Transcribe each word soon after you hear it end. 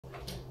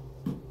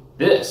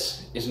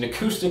This is an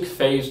acoustic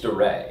phased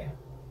array,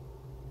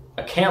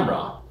 a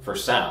camera for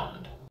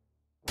sound.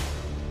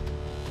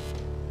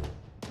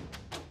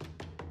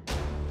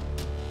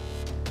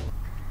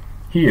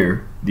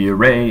 Here, the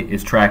array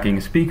is tracking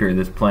a speaker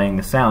that's playing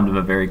the sound of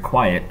a very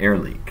quiet air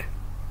leak.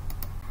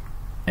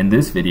 And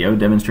this video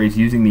demonstrates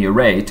using the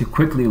array to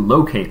quickly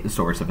locate the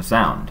source of a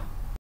sound.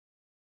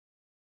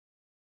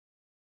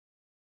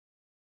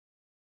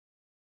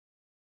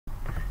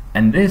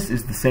 And this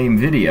is the same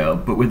video,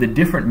 but with a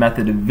different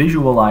method of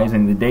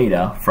visualizing the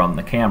data from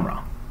the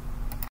camera.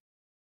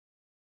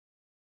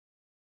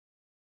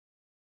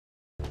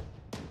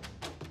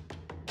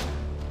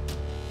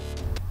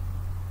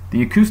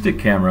 The acoustic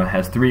camera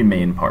has three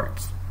main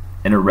parts: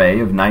 an array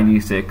of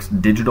 96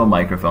 digital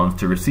microphones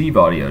to receive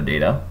audio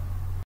data,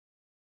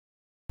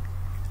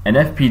 an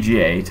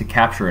FPGA to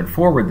capture and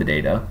forward the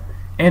data,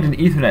 and an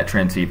Ethernet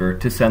transceiver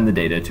to send the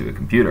data to a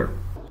computer.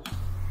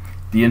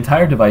 The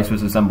entire device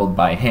was assembled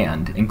by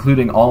hand,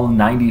 including all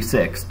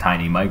 96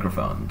 tiny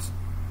microphones.